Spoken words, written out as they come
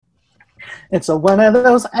It's one of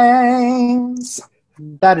those Aangs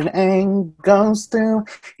that an Aang goes through.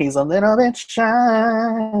 He's a little bit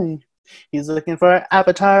shy. He's looking for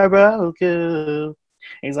Avatar Roku.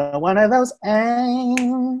 He's one of those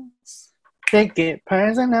Aangs. Take it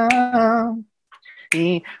personal.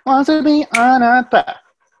 He wants to be on a path.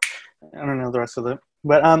 I don't know the rest of it.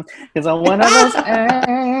 But he's one of those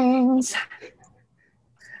Aangs.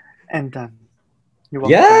 And done. You're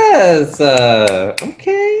welcome. Yes!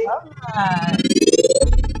 Okay.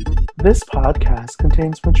 This podcast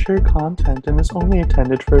contains mature content and is only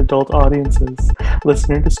intended for adult audiences.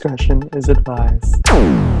 Listener discretion is advised.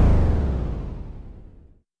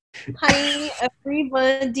 Hi,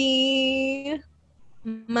 everybody.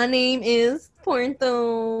 My name is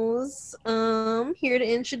Pornthos. Here to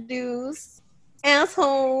introduce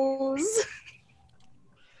Asshoes.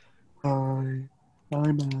 Hi,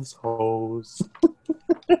 I'm Asshoes.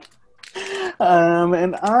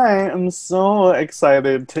 And I am so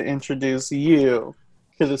excited to introduce you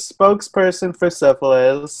to the spokesperson for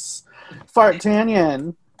syphilis,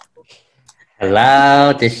 Fartanian.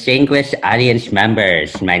 Hello, distinguished audience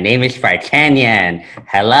members. My name is Fartanian.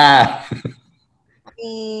 Hello.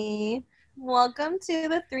 Hey. Welcome to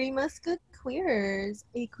the Three Musky Queers,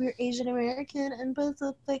 a queer Asian American and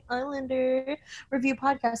Pacific Islander review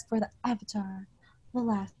podcast for the Avatar, The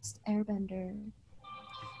Last Airbender.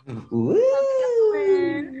 Woo.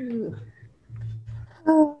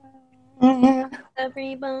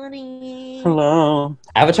 Everybody. Hello.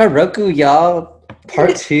 Avatar Roku, y'all.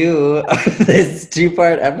 Part 2 of this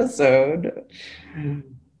 2-part episode.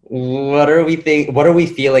 What are we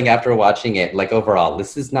feeling after watching it? Like overall,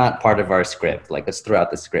 this is not part of our script. Like let's throw out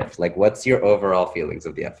the script. Like what's your overall feelings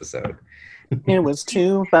of the episode? It was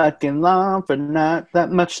too fucking long for not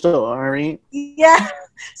that much story. Yeah.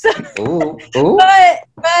 So, Ooh. but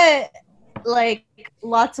like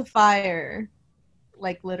lots of fire,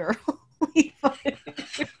 like literally fire.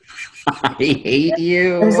 I hate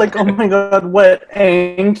you. I was like, oh my god, what?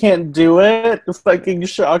 Aang can't do it? Fucking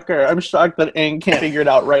shocker. I'm shocked that Aang can't figure it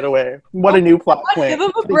out right away. What a new plot point. Give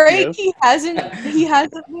him a break. He hasn't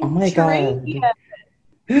Oh my god. yet.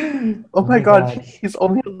 Oh my god, he's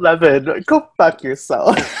only 11. Go fuck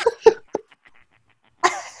yourself.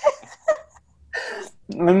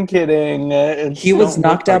 I'm kidding. He was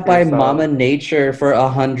knocked out by Mama Nature for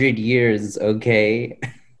 100 years, okay?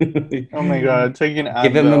 Oh my god, take an Advil.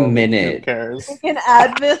 Give him a minute. Who cares? Take an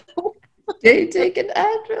Advil. Take an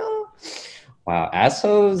Advil. Wow,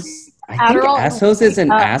 Asshoes. I think Adderall. Asshoes is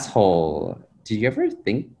an asshole. Do you ever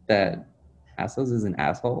think that Asshoes is an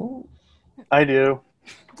asshole? I do.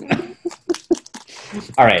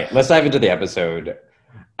 All right, let's dive into the episode.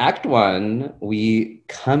 Act 1, we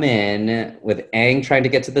come in with Aang trying to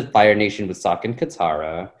get to the Fire Nation with Sokka and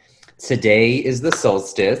Katara. Today is the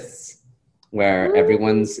solstice, where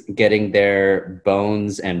everyone's getting their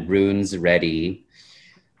bones and runes ready.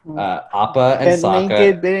 Appa and Sokka.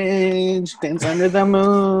 Naked bitch, dance under the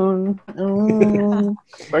moon. Ooh,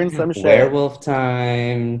 burn some shit. Werewolf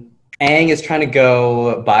time. Aang is trying to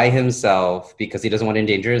go by himself because he doesn't want to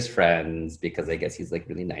endanger his friends because I guess he's like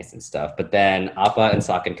really nice and stuff. But then Appa and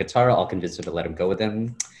Sokka and Katara all convinced him to let him go with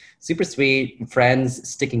him. Super sweet. Friends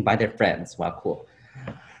sticking by their friends. Wow, cool.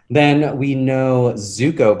 Then we know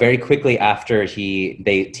Zuko, very quickly after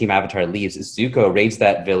Team Avatar leaves, Zuko raids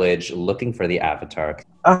that village looking for the Avatar.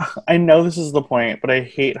 I know this is the point, but I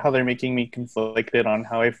hate how they're making me conflicted on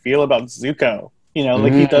how I feel about Zuko. You know,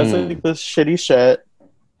 like he does like this shitty shit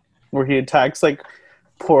where he attacks like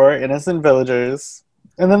poor innocent villagers.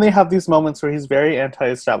 And then they have these moments where he's very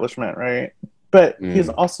anti-establishment, right? But he's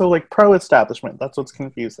also like pro-establishment. That's what's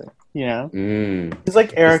confusing, you know? He's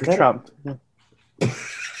like Eric Trump. Is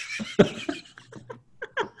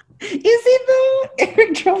he though?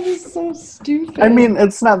 Eric Trump is so stupid. I mean,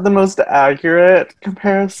 it's not the most accurate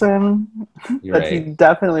comparison. You're but right. he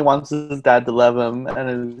definitely wants his dad to love him,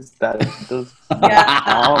 and his dad does.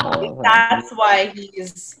 Yeah, that's why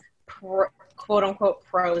he's quote unquote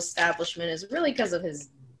pro-establishment is really because of his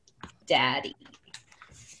daddy.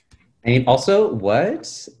 I mean, also,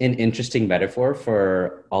 what an interesting metaphor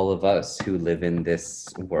for all of us who live in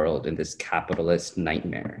this world, in this capitalist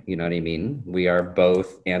nightmare. You know what I mean? We are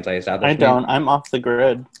both anti-establishment. I don't. I'm off the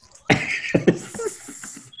grid.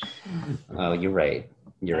 Oh, you're right.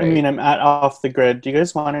 You're right. I mean, I'm off the grid. Do you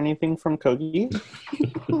guys want anything from Kogi?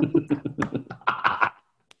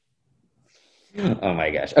 Oh my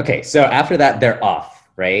gosh. Okay, so after that, they're off,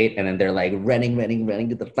 right? And then they're like running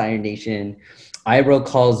to the Fire Nation. Iroh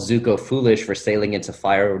calls Zuko foolish for sailing into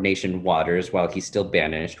Fire Nation waters while he's still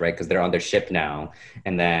banished, right? Because they're on their ship now.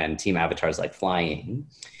 And then Team Avatar's like flying.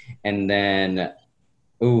 And then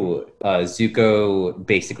Zuko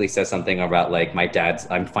basically says something about like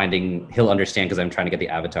he'll understand because I'm trying to get the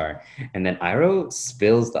avatar. And then Iroh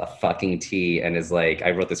spills the fucking tea and is like,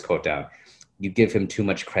 I wrote this quote down. You give him too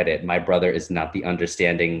much credit. My brother is not the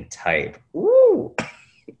understanding type. Ooh.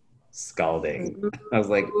 Scalding. I was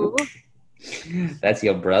like, ooh, that's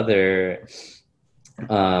your brother.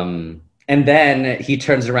 And then he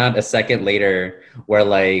turns around a second later where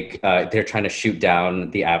like they're trying to shoot down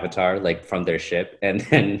the avatar like from their ship, and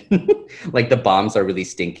then like the bombs are really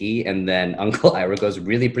stinky, and then Uncle Iroh goes,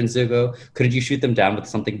 really, Prince Zuko, couldn't you shoot them down with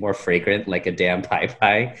something more fragrant like a damn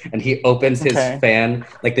pie? And he opens his fan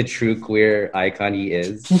like the true queer icon he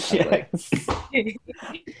is. Yes.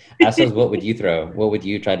 Asshoes, what would you throw? What would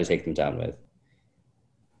you try to take them down with?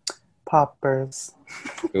 Poppers.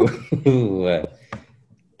 Ooh.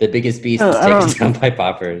 The biggest beast is taken down by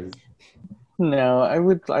poppers. No, I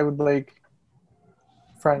would like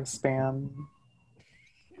fry Spam.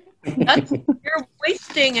 You're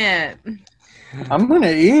wasting it. I'm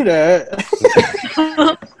gonna eat it.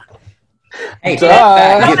 Hey, you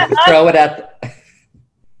throw it at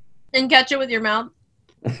and catch it with your mouth.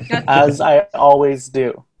 As I always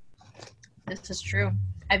do. This is true.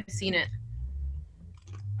 I've seen it.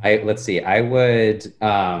 Let's see. I would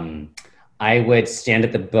stand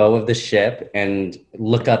at the bow of the ship and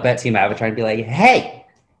look up at Team Avatar and be like, hey,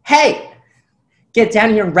 get down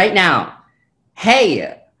here right now.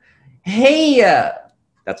 Hey.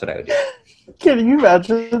 That's what I would do. Can you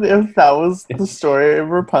imagine if that was the story of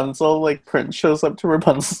Rapunzel? Like Prince shows up to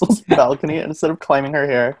Rapunzel's balcony and instead of climbing her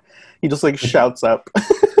hair, he just like shouts up,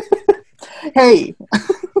 hey,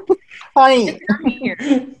 hi.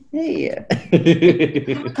 Hey.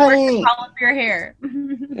 Crawl up your hair.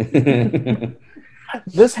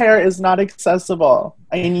 This hair is not accessible.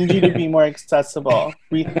 I need you to be more accessible.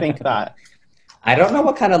 Rethink that. I don't know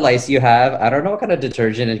what kind of lice you have. I don't know what kind of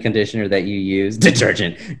detergent and conditioner that you use.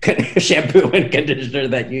 Shampoo and conditioner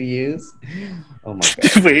that you use. Oh my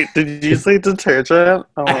god. Wait, did you say detergent?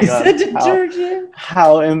 Oh my god. I said detergent.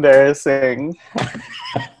 How embarrassing.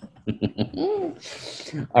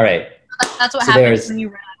 All right. That's what happens when you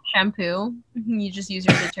run out of shampoo. You just use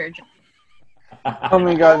your detergent. Oh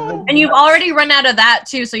my god. And you've already run out of that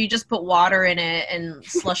too, so you just put water in it and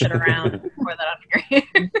slush it around and pour that on your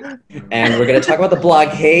hair. And we're going to talk about the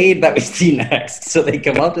blockade that we see next. So they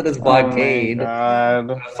come up to this blockade. Oh my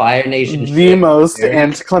god. Fire Nation The ship. most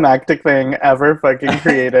anticlimactic thing ever fucking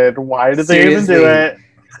created. Why did they even do it?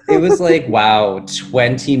 It was like, wow,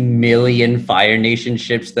 20 million Fire Nation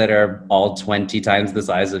ships that are all 20 times the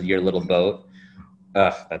size of your little boat.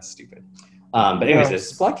 Ugh, that's stupid. But anyways,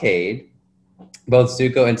 this blockade. Both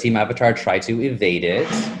Zuko and Team Avatar try to evade it.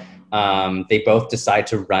 They both decide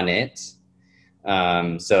to run it.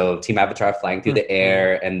 So Team Avatar flying through the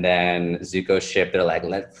air, and then Zuko's ship, they're like,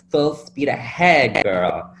 let's full speed ahead,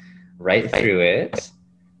 girl. Right through it.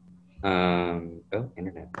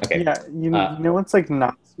 Internet. Okay. Yeah, you know what's like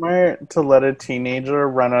not smart? To let a teenager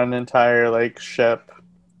run an entire like ship.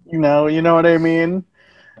 You know what I mean?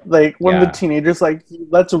 Like when the teenagers like,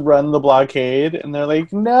 let's run the blockade, and they're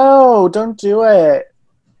like, no, don't do it.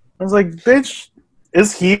 I was like, bitch,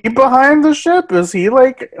 is he behind the ship? Is he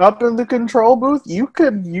like up in the control booth? You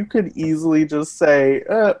could easily just say,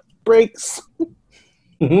 brakes.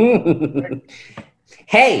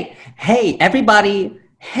 Hey, everybody.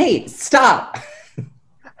 Hey, stop.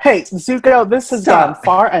 Hey, Zuko, this has gone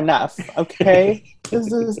far enough, okay?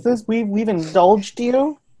 This we've indulged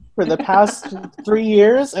you for the past 3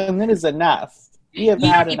 years, and it is enough. We have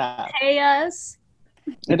had enough. Pay us.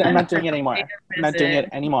 I'm not doing it anymore. I'm not doing it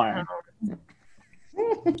anymore.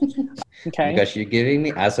 Okay. Oh gosh, you're giving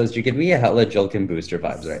me Asshoes. You're giving me a hella Jolkin Booster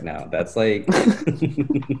vibes right now. That's like.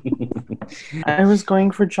 I was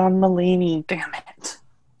going for John Mulaney. Damn it.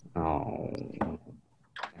 Oh.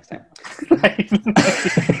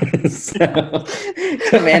 So,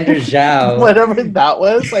 Commander Zhao. Whatever that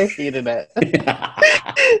was, I hated it.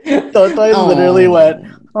 I literally went,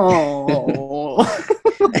 oh.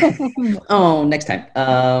 Oh, next time.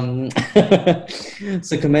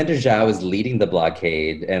 So Commander Zhao is leading the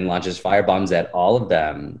blockade and launches firebombs at all of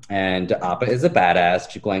them. And Appa is a badass.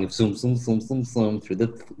 She's going zoom, zoom, zoom, zoom, zoom through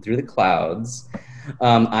the clouds.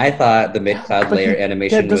 I thought the mid-cloud layer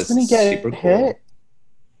animation was super cool.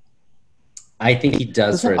 I think he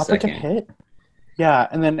does for a second. Get hit? Yeah,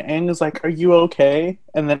 and then Aang is like, are you okay?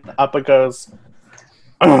 And then Appa goes,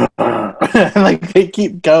 and like they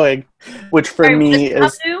keep going, which for me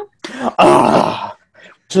is, which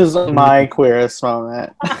is my queerest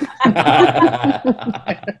moment.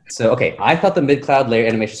 So, okay, I thought the mid-cloud layer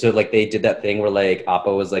animation, so like they did that thing where like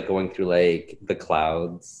Appa was like going through like the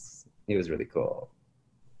clouds. It was really cool.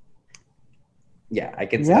 Yeah, I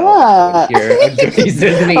can Yeah. tell. Here agrees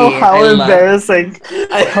with me. Oh, how I embarrassing.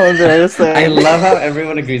 How embarrassing. I love how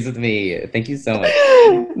everyone agrees with me. Thank you so much.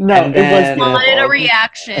 No, And it was then- Wanted a beautiful.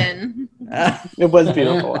 reaction. It was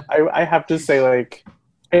beautiful. I have to say, like,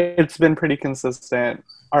 it's been pretty consistent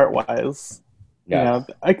art-wise. Yeah. You know,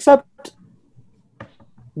 except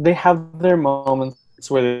they have their moments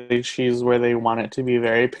where they choose where they want it to be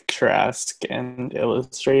very picturesque and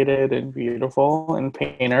illustrated and beautiful and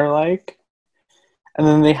painter-like. And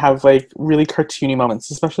then they have, like, really cartoony moments,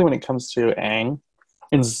 especially when it comes to Aang.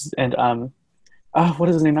 And what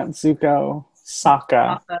is his name? Not Zuko.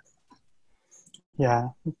 Sokka. Yeah.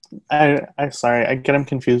 I'm sorry. I get him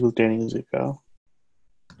confused with Danny Zuko.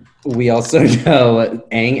 We also know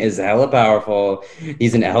Aang is hella powerful.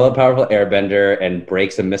 He's an hella powerful airbender and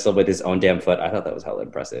breaks a missile with his own damn foot. I thought that was hella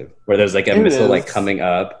impressive. Where there's like a missile like coming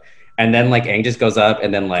up, and then like Aang just goes up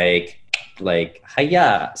and then like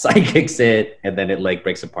hiya, sidekicks it, and then it like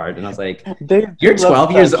breaks apart. And I was like, you're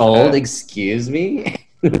 12 years old, excuse me?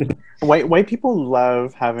 White people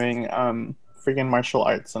love having freaking martial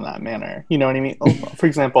arts in that manner. You know what I mean? For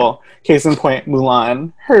example, case in point,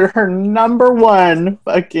 Mulan. Her number one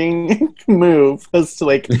fucking move was to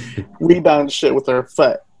like rebound shit with her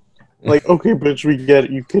foot. Like, okay, bitch, we get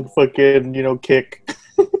it. You could fucking, kick.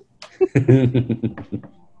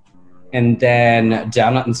 And then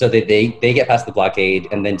down on, so they get past the blockade,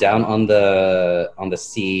 and then down on the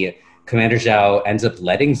sea, Commander Zhao ends up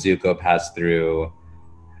letting Zuko pass through.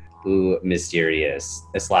 Ooh, mysterious.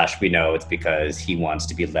 / we know it's because he wants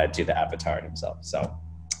to be led to the Avatar himself. So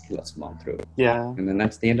he lets him on through. Yeah. And then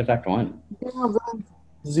that's the end of Act 1. Yeah, then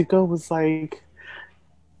Zuko was like,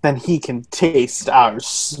 then he can taste our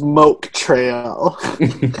smoke trail.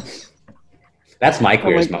 That's my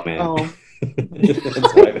queers moment.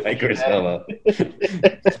 That's my queers moment.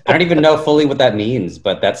 I don't even know fully what that means,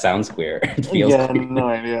 but that sounds queer. It feels queer. No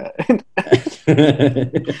idea.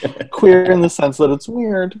 Queer in the sense that it's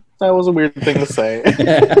weird. That was a weird thing to say.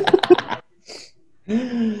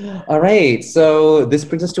 All right, so this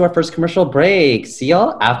brings us to our first commercial break. See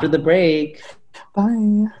y'all after the break.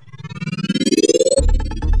 Bye.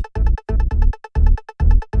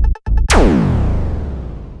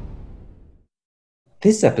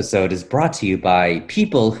 This episode is brought to you by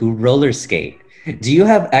people who roller skate. Do you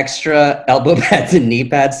have extra elbow pads and knee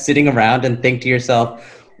pads sitting around and think to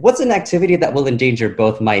yourself, what's an activity that will endanger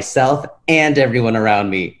both myself and everyone around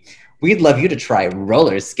me? We'd love you to try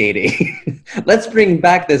roller skating. Let's bring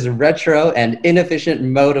back this retro and inefficient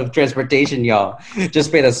mode of transportation, y'all.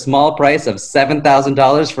 Just pay the small price of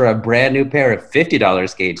 $7,000 for a brand new pair of $50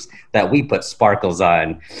 skates that we put sparkles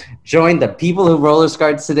on. Join the people who roller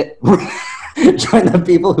skate today. Join the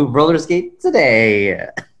people who roller skate today.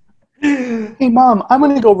 Hey, Mom, I'm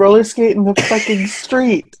going to go roller skate in the fucking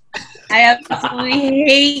street. I absolutely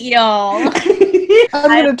hate y'all. I'm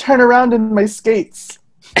going to turn around in my skates.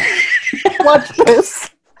 Watch this.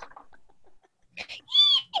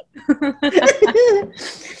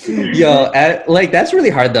 Yo, that's really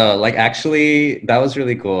hard though. Like, actually, that was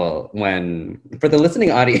really cool. When, for the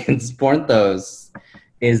listening audience, Pornthos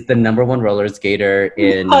is the #1 roller skater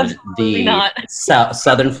in the South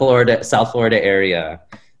Florida area.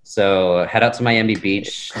 So head out to Miami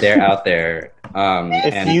Beach. They're out there.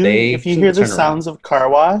 If you hear the sounds of car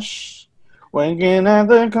wash, working at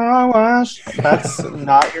the car wash, that's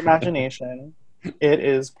not your imagination. It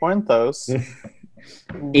is Pornthos.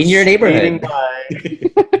 In your neighborhood.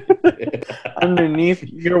 Underneath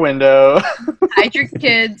your window. Hide your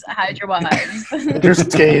kids, hide your wives. Your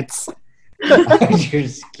skates. Your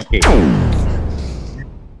skates.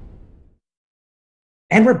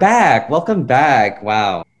 And we're back. Welcome back.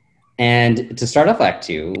 Wow. And to start off Act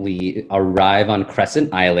 2, we arrive on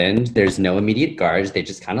Crescent Island. There's no immediate guards. They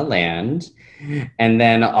just kind of land. And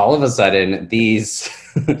then all of a sudden, these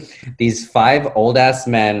 5 old-ass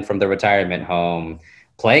men from the retirement home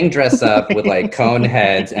playing dress up with like cone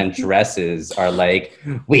heads and dresses are like,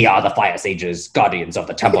 we are the Fire Sages, guardians of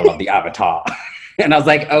the Temple of the Avatar. And I was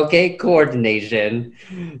like, okay, coordination.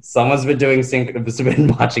 Someone's been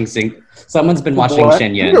watching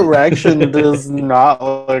Shen Yun. Direction does not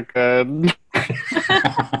look good.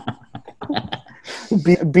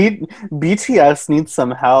 BTS needs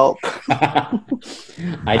some help.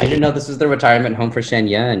 I didn't know this was the retirement home for Shen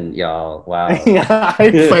Yun, y'all. Wow. Yeah,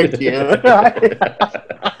 I fuck you.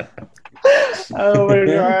 Oh my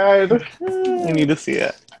god. I need to see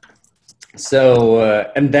it. So,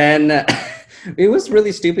 and then it was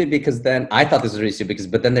really stupid because then I thought this was really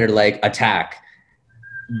stupid but then they're like, attack.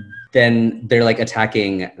 Then they're like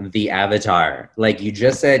attacking the Avatar. Like, you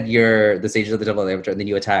just said you're the Sages of the Temple of the Avatar, and then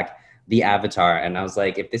you attack the Avatar. And I was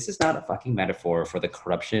like, if this is not a fucking metaphor for the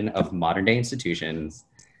corruption of modern day institutions,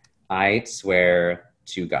 I swear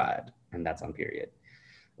to God. And that's on period.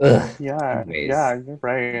 Ugh. Yeah, Anyways. yeah, you're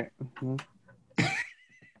right. Mm-hmm.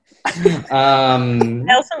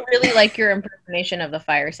 I also really like your impersonation of the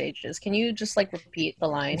fire sages. Can you just like repeat the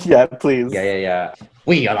line? Yeah, please. Yeah.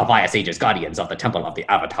 We are the fire sages, guardians of the temple of the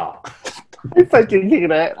Avatar. I fucking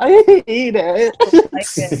hate it. I hate it. Like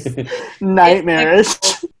it. Nightmarish.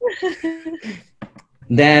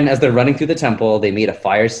 Then, as they're running through the temple, they meet a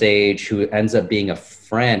fire sage who ends up being a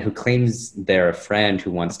friend, who claims they're a friend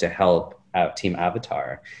who wants to help out Team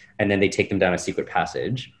Avatar. And then they take them down a secret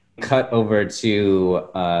passage. Cut over to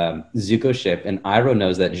Zuko's ship, and Iroh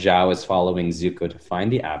knows that Zhao is following Zuko to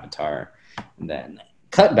find the Avatar. And then,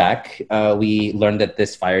 cut back, we learn that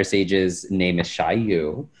this fire sage's name is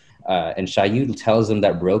Xiaoyu. And Xiaoyu tells him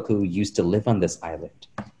that Roku used to live on this island.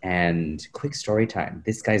 And quick story time.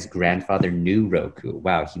 This guy's grandfather knew Roku.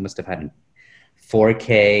 Wow, he must have had a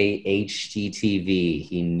 4K HD TV.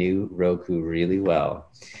 He knew Roku really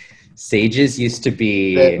well. Sages used to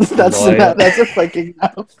be that's a fucking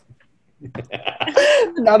no.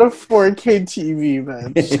 Not a 4K TV,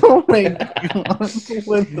 man. Oh my god.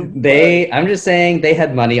 What the I'm just saying they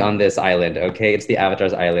had money on this island, okay? It's the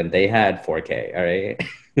Avatar's island. They had 4K, all right?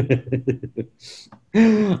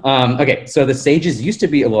 Okay, so the sages used to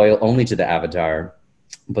be loyal only to the Avatar,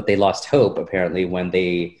 but they lost hope apparently when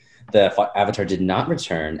the Avatar did not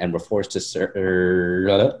return and were forced to serve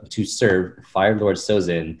Fire Lord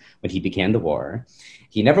Sozin when he began the war.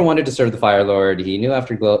 He never wanted to serve the Fire Lord. He knew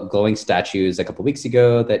after glowing statues a couple weeks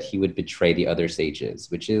ago that he would betray the other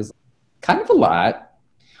sages, which is kind of a lot.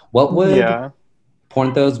 What would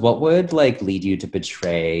Pornthos? What would like lead you to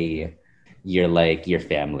betray your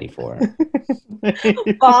family for?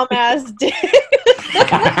 Bomb ass dick.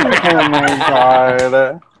 Oh my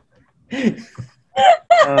god.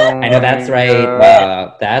 I know that's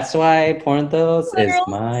right. That's why Pornthos is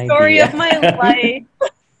my story of my life.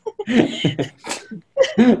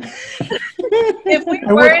 If we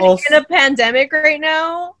weren't in a pandemic right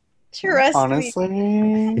now, trust honestly,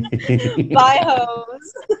 me. Bye,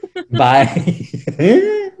 hoes. Bye.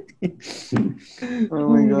 Oh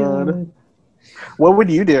my god. What would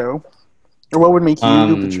you do? Or what would make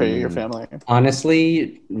you betray your family?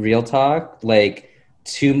 Honestly, real talk, like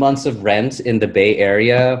 2 months of rent in the Bay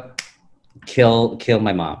Area, kill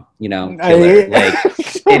my mom, kill her. Like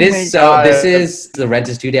it is the rent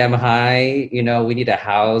is too damn high, we need to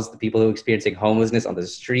house the people who are experiencing homelessness on the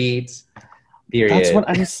streets. Period. That's what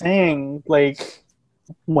I'm saying. Like,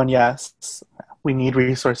 one, yes, we need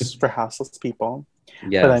resources for houseless people.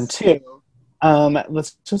 Yes. But then two,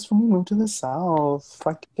 let's just move to the South.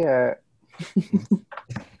 Fuck it.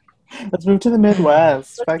 Let's move to the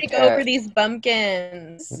Midwest. Let's take over these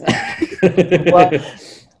bumpkins.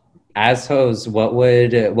 Asshoes, what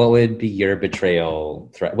would be your betrayal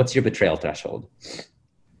threat? What's your betrayal threshold?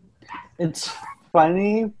 It's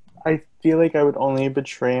funny. I feel like I would only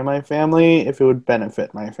betray my family if it would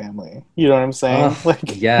benefit my family. You know what I'm saying?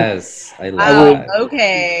 Yes, I love that.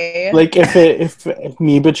 Okay. Like if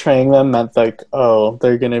me betraying them meant like, oh,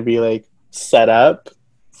 they're gonna be like set up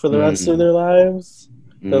for the rest of their lives.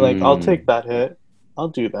 They're like, I'll take that hit. I'll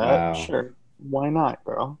do that. Wow. Sure. Why not,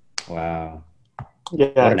 girl? Wow.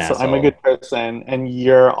 Yeah, so I'm a good person, and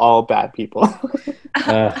you're all bad people.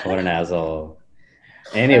 What an asshole.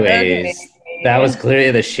 Anyways, that was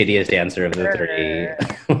clearly the shittiest answer of the three.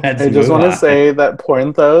 I just want to say that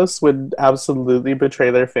Pornthos would absolutely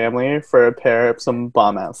betray their family for a pair of some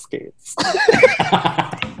bomb-ass skates.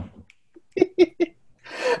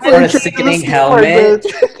 For a sickening helmet.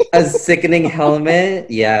 A sickening helmet?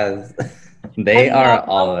 Yes. They are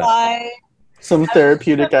all of it. Some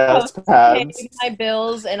therapeutic ass pads. I paid my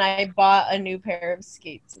bills and I bought a new pair of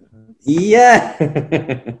skates. Yeah.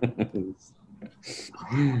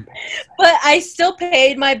 But I still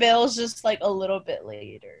paid my bills just like a little bit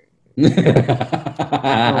later. Oh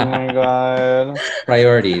my god.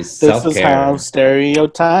 Priorities. This self-care. is how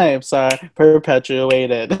stereotypes are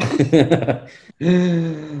perpetuated.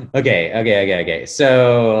 Okay.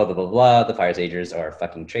 So, blah, blah, blah. The fire sagers are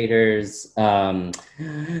fucking traitors.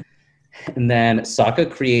 And then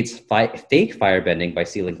Sokka creates fake firebending by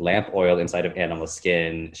sealing lamp oil inside of animal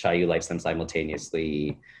skin. Xiaoyu lights them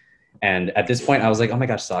simultaneously. And at this point, I was like, oh my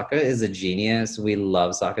gosh, Sokka is a genius. We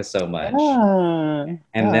love Sokka so much.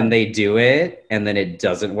 And then they do it, and then it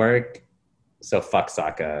doesn't work. So fuck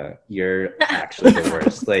Sokka. You're actually the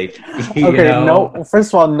worst. Like, no.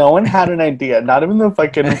 First of all, no one had an idea. Not even the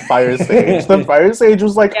fucking fire sage. The fire sage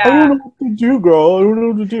was like, I don't know what to do, girl. I don't know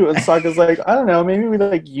what to do. And Sokka's like, I don't know. Maybe we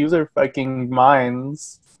like use our fucking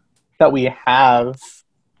minds. that we have.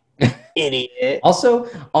 Idiot. Also,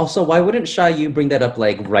 why wouldn't Shayu bring that up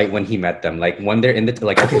like right when he met them? Like when they're in the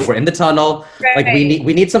like, okay, we're in the tunnel. Right. Like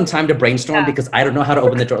we need some time to brainstorm because I don't know how to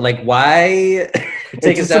open the door. Like why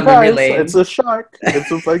take It's us a down memory surprise. lane? It's a shock.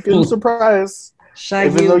 It's a fucking surprise.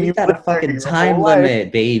 Even though Shayu, we you've got a lived there fucking your time whole life.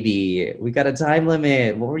 limit, baby. We got a time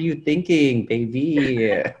limit. What were you thinking,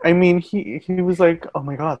 baby? I mean, he was like, "Oh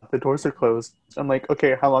my god, the doors are closed." I'm like,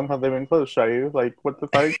 "Okay, how long have they been closed, Shayu? Like, what the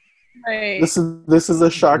fuck? Right. This is a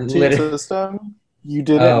shock to your system. You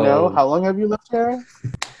didn't know. How long have you lived here?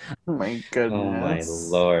 Oh my goodness. Oh my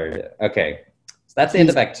lord. Okay, so that's the end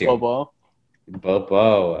of Act 2. Bobo.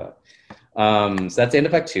 So that's the end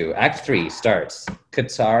of Act 2. Act 3 starts.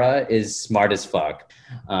 Katara is smart as fuck.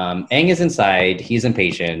 Aang is inside. He's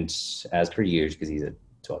impatient, as per usual, because he's a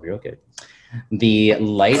 12-year-old kid. The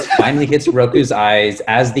light finally hits Roku's eyes,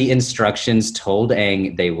 as the instructions told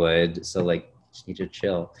Aang they would. So, like, just need to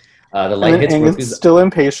chill. The light hits Aang Roku's is still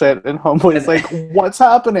impatient, and Homeboy's like, "What's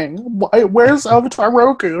happening? Where's Avatar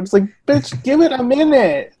Roku?" It's like, bitch, give it a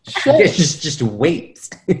minute. Shit. just wait.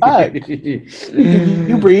 Fuck.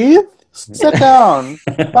 You breathe? Sit down.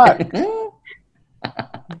 Fuck.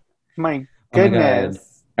 My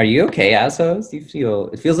goodness. Are you okay, Asshoes? Do you feel?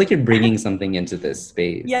 It feels like you're bringing something into this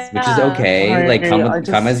space, Yeah. which is okay. Sorry, Like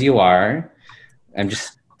come as you are. I'm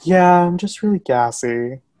just really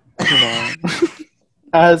gassy. You know.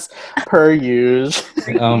 As per usual.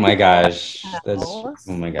 Oh my gosh. Oh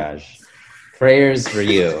my gosh. Prayers for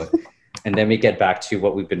you. And then we get back to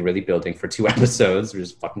what we've been really building for 2 episodes, which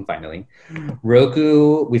is fucking finally.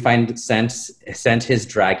 Roku, we find sent his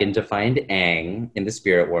dragon to find Aang in the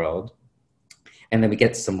spirit world. And then we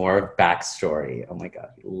get some more backstory. Oh my god,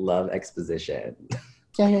 love exposition.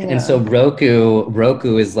 Yeah. And so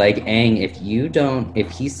Roku is like, Aang,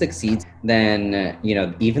 if he succeeds, then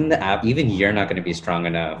even you're not gonna be strong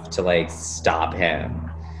enough to like stop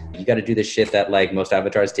him. You gotta do the shit that like most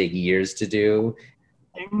avatars take years to do.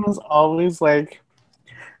 Aang was always like,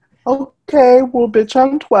 okay, well bitch,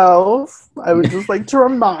 I'm 12. I would just like to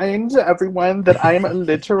remind everyone that I'm a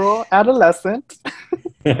literal adolescent.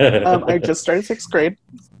 I just started 6th grade.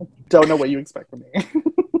 Don't know what you expect from me.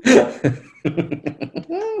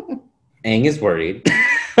 Aang is worried.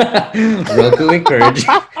 Roku encouraged.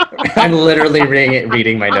 I'm literally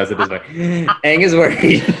reading my notes at this point. Aang is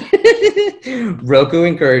worried. Roku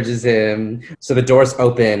encourages him. So the doors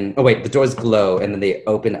open. Oh wait, the doors glow and then they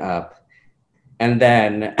open up. And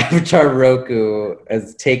then Avatar Roku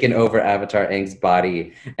has taken over Avatar Aang's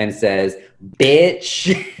body and says,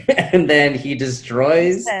 "Bitch!" And then he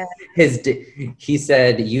destroys he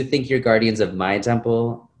said, "You think you're guardians of my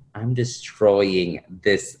temple? I'm destroying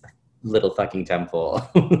this little fucking temple."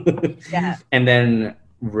 Yeah. And then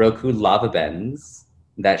Roku lava bends.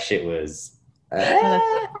 That shit was...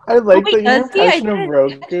 I like that your impression of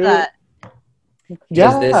Roku.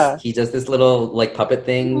 He does this little like puppet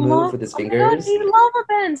thing move with his fingers. He lava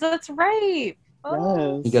bends. That's right.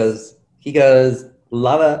 Oh. Yes. He goes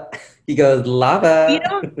lava. He goes lava.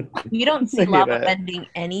 You don't see lava bending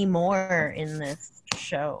anymore in this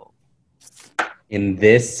show. In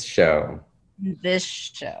this show. This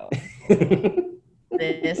show.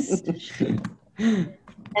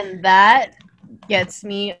 And that gets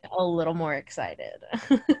me a little more excited.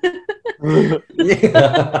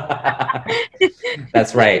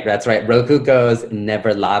 That's right. Roku goes,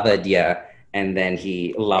 "Never lava ya," and then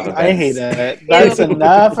he lava bends. I hate it. That's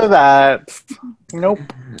enough of that. Nope.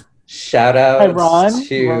 Shout out to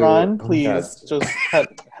Ron, please just cut.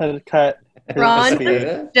 Ron,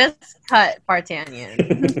 just cut Fartanian.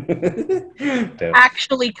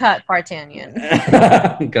 Actually cut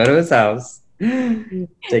Fartanian. Go to his house.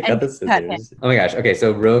 Take out the scissors. Oh my gosh. Okay,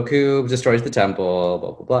 so Roku destroys the temple,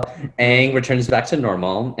 blah, blah, blah. Aang returns back to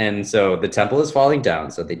normal. And so the temple is falling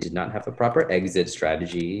down. So they did not have a proper exit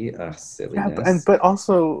strategy. Silliness. Yeah, but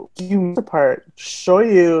also, you missed the part.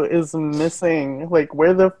 Shoyu is missing. Like,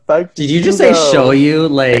 where the fuck did you just say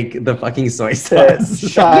Shoyu? Like the fucking soy sauce?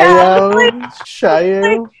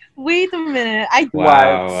 Shayu? Wait a minute.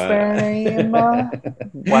 Wow. What's their name? What?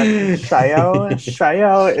 Shayo is...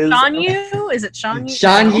 Shanyu? Is it Shanyu?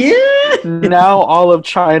 Shanyu? Now all of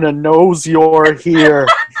China knows you're here.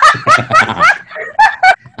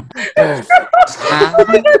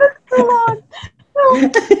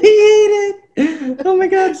 Oh my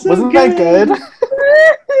god, so wasn't good. that good?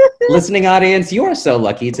 Listening audience, you are so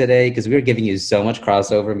lucky today because we're giving you so much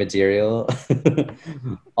crossover material.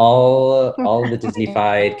 all the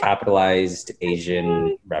Disney-fied capitalized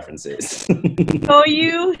Asian references. Oh,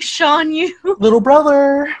 you, Sean, you. Little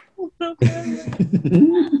brother.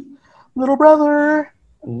 Little brother.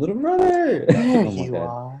 Little brother. There Oh my you God.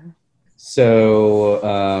 are. So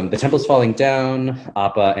the temple's falling down.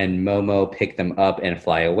 Appa and Momo pick them up and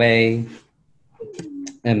fly away.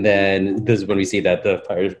 And then this is when we see that the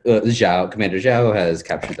Commander Zhao has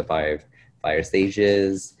captured the 5 fire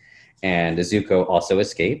stages, and Zuko also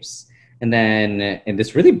escapes. And then in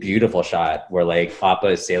this really beautiful shot where like Appa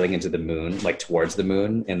is sailing into the moon, like towards the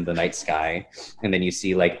moon in the night sky, and then you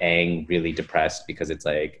see like Aang really depressed because it's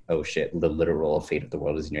like, oh shit, the literal fate of the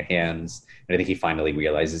world is in your hands. And I think he finally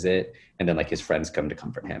realizes it. And then like his friends come to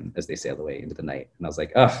comfort him as they sail away into the night. And I was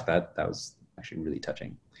like, oh, that was actually really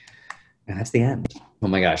touching. And that's the end. Oh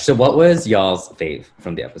my gosh. So what was y'all's fave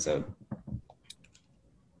from the episode?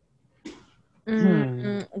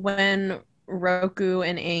 When Roku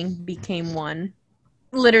and Aang became one.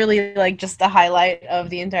 Literally, like, just the highlight of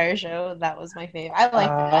the entire show. That was my fave. I like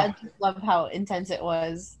that. I just love how intense it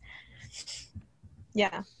was.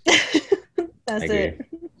 Yeah. That's it.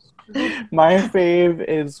 My fave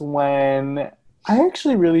is when I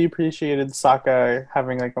actually really appreciated Sokka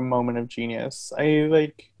having like a moment of genius.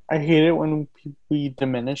 I hate it when we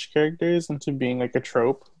diminish characters into being like a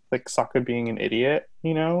trope, like Sokka being an idiot,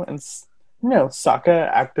 you know? And Sokka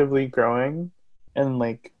actively growing and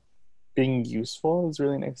like being useful is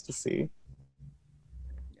really nice to see.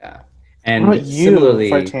 Yeah. And what about you, similarly,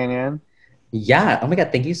 Fartanian? Yeah. Oh my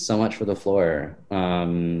god, thank you so much for the floor.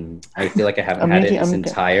 I feel like I haven't had it this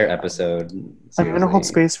entire episode. Seriously. I'm gonna hold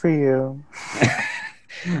space for you.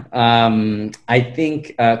 I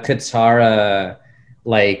think Katara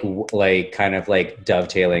kind of like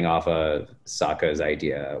dovetailing off of Sokka's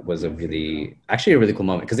idea was actually a really cool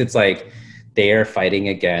moment, because it's like they're fighting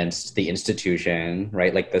against the institution,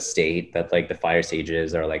 right? Like the state, that like the fire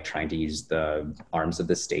sages are like trying to use the arms of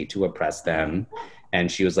the state to oppress them.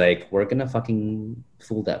 And she was like, we're gonna fucking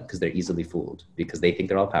fool them, because they're easily fooled because they think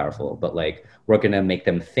they're all powerful, but like we're gonna make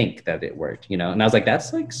them think that it worked, you know? And I was like,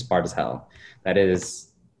 that's like smart as hell. That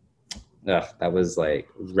was like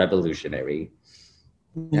revolutionary.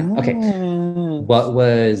 Yeah. Okay. What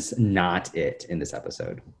was not it in this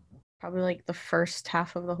episode? Probably like the first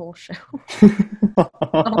half of the whole show. The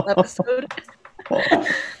whole episode.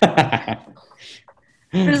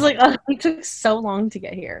 It was like, oh, it took so long to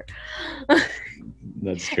get here.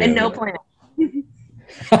 That's true. And no plan.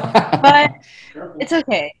 But it's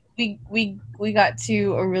okay. We got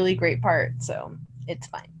to a really great part, so it's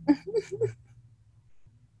fine.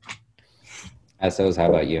 Asshoes, how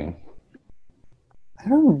about you? I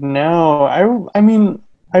don't know. I mean,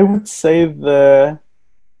 I would say the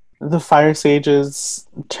fire sages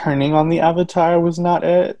turning on the Avatar was not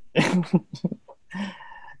it.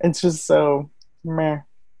 It's just so meh.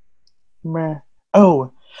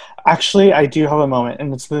 Oh, actually, I do have a moment,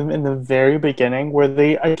 and it's in the very beginning where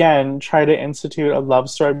they again try to institute a love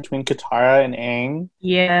story between Katara and Aang.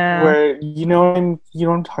 Yeah. Where you know what I'm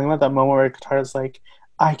talking about, that moment where Katara's like,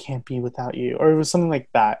 I can't be without you, or it was something like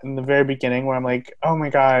that in the very beginning, where I'm like, oh my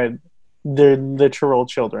god, they're literal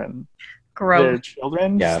children. Gross. They're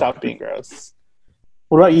children. Yeah. Stop being gross.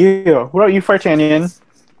 What about you? What about you, Fartanian?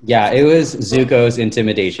 Yeah, it was Zuko's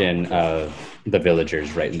intimidation of the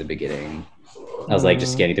villagers right in the beginning. I was like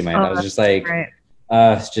just scanning through my head. I was just like, right.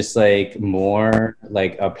 It's just like more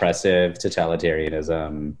like oppressive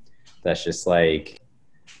totalitarianism. That's just like,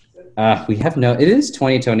 it is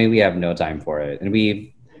 2020. We have no time for it. And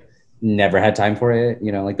we've never had time for it.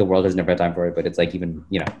 You know, like the world has never had time for it, but it's like even,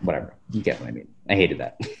 you know, whatever. You get what I mean. I hated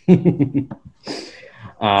that.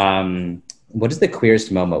 What is the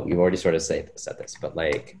queerest Momo? We've already sort of said this, but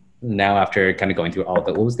like now after kind of going through all of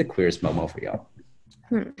it, what was the queerest Momo for y'all?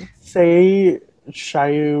 Say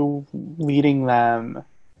Shayu leading them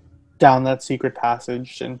down that secret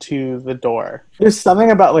passage into the door. There's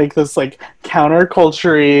something about like this like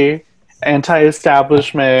counterculture,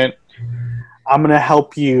 anti-establishment, I'm gonna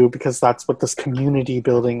help you because that's what this community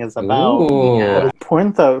building is about. Yeah.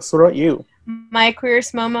 Pornthos, what about you? My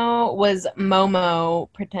queerest Momo was Momo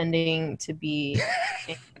pretending to be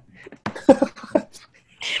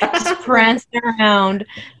just prancing around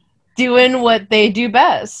doing what they do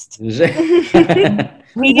best. We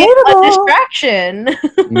get a distraction.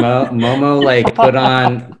 Momo like put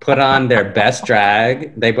on their best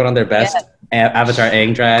drag. They put on their best Avatar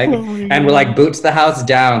Aang drag, and we're like, boots the house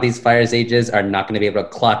down. These fire sages are not going to be able to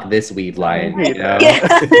clock this weave line. You know?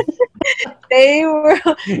 Yeah. They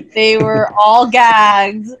were all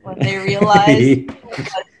gagged when they realized.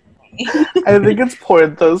 I think it's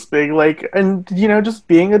Pornthos being like, and you know, just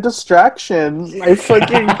being a distraction. I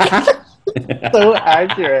fucking so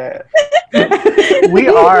accurate. We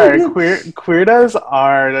are queerdas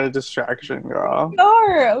are a distraction, girl.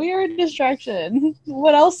 We are a distraction.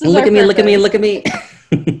 What else is look at me.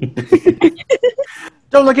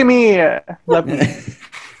 Don't look at me. Love me.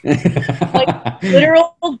 Like,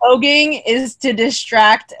 literal voguing is to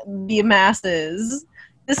distract the masses.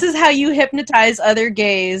 This is how you hypnotize other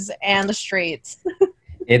gays and the straights.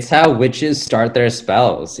 It's how witches start their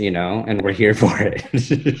spells, you know, and we're here for it.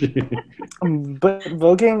 But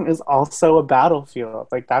voguing is also a battlefield.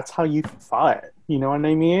 Like, that's how you fought. You know what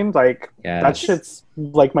I mean? Like, Yes. that shit's,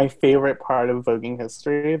 like, my favorite part of voguing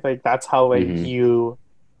history. Like, that's how, like, you,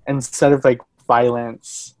 instead of, like,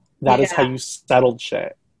 violence, that is how you settled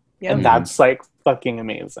shit. Yep. And that's, like, fucking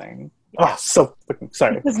amazing. Oh, so fucking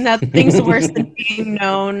sorry. Because nothing's worse than being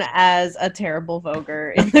known as a terrible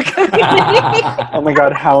voguer in the community. Oh my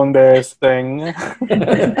god, how embarrassing.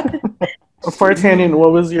 Fartanian,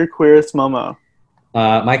 what was your queerest momo?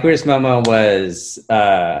 My queerest momo was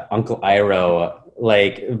Uncle Iroh,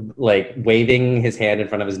 like waving his hand in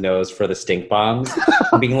front of his nose for the stink bombs,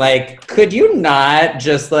 being like, "Could you not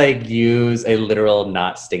just like use a literal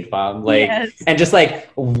not stink bomb?" Like, and just like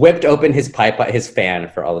whipped open his fan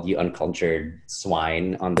for all of you uncultured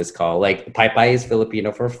swine on this call. Like, pipe is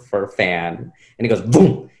Filipino for fan, and he goes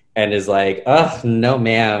boom, and is like, "Oh no,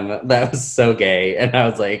 ma'am, that was so gay," and I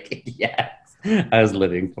was like, "Yes, I was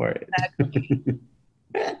living for it."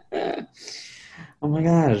 Oh my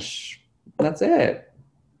gosh. That's it.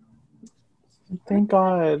 Thank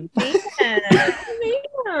God.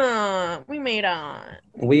 We made it.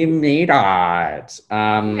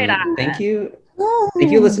 Thank you.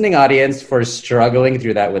 Thank you, listening audience, for struggling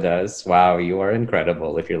through that with us. Wow, you are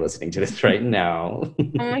incredible if you're listening to this right now.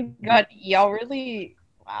 Oh my god, y'all really,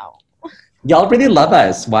 wow. Y'all really love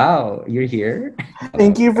us. Wow, you're here.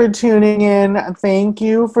 Thank you for tuning in. Thank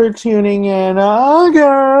you for tuning in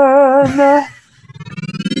again.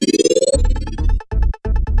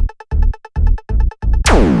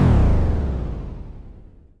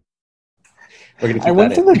 I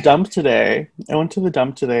went to the dump today.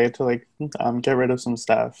 To like get rid of some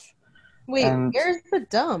stuff. Wait, where's the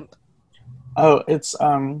dump? Oh, it's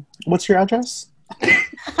what's your address?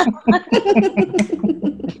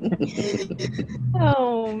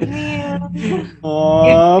 Oh man.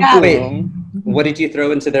 Wait, what did you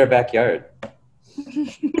throw into their backyard?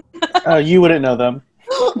 You wouldn't know them.